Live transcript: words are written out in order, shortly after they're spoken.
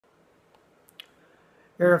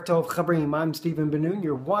Erev Tov Chabrim, I'm Stephen Benoon.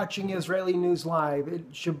 You're watching Israeli News Live.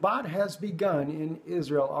 Shabbat has begun in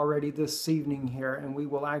Israel already this evening here, and we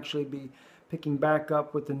will actually be picking back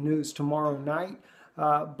up with the news tomorrow night.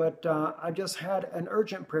 But I just had an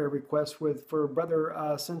urgent prayer request for Brother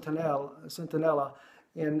Centinela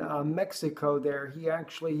in Mexico there. He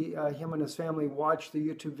actually, him and his family watch the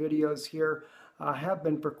YouTube videos here, have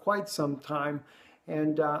been for quite some time.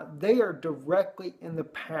 And they are directly in the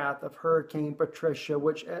path of Hurricane Patricia,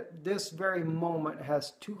 which at this very moment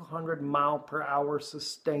has 200-mile-per-hour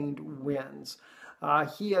sustained winds.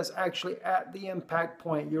 He is actually at the impact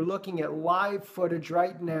point. You're looking at live footage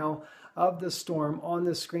right now of the storm on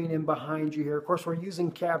the screen and behind you here. Of course, we're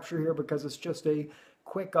using capture here because it's just a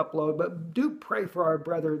quick upload, but do pray for our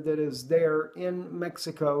brother that is there in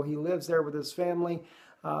Mexico. He lives there with his family.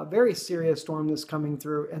 Very serious storm that's coming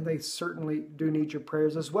through, and they certainly do need your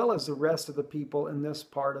prayers, as well as the rest of the people in this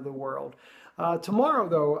part of the world. Tomorrow,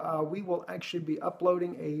 though, we will actually be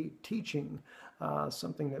uploading a teaching,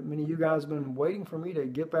 something that many of you guys have been waiting for me to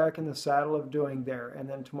get back in the saddle of doing there. And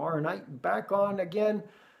then tomorrow night, back on again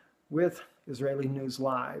with Israeli News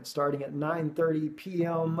Live, starting at 9:30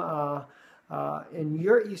 p.m. In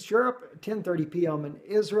East Europe, 10:30 p.m. in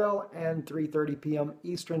Israel, and 3:30 p.m.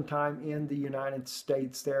 Eastern Time in the United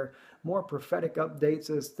States. There more prophetic updates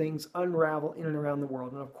as things unravel in and around the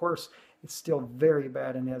world. And of course, it's still very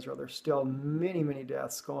bad in Israel. There's still many, many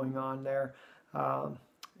deaths going on there.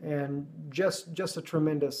 And just a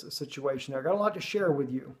tremendous situation there. Got a lot to share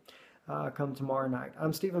with you come tomorrow night.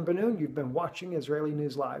 I'm Stephen Benoon. You've been watching Israeli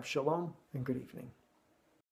News Live. Shalom and good evening.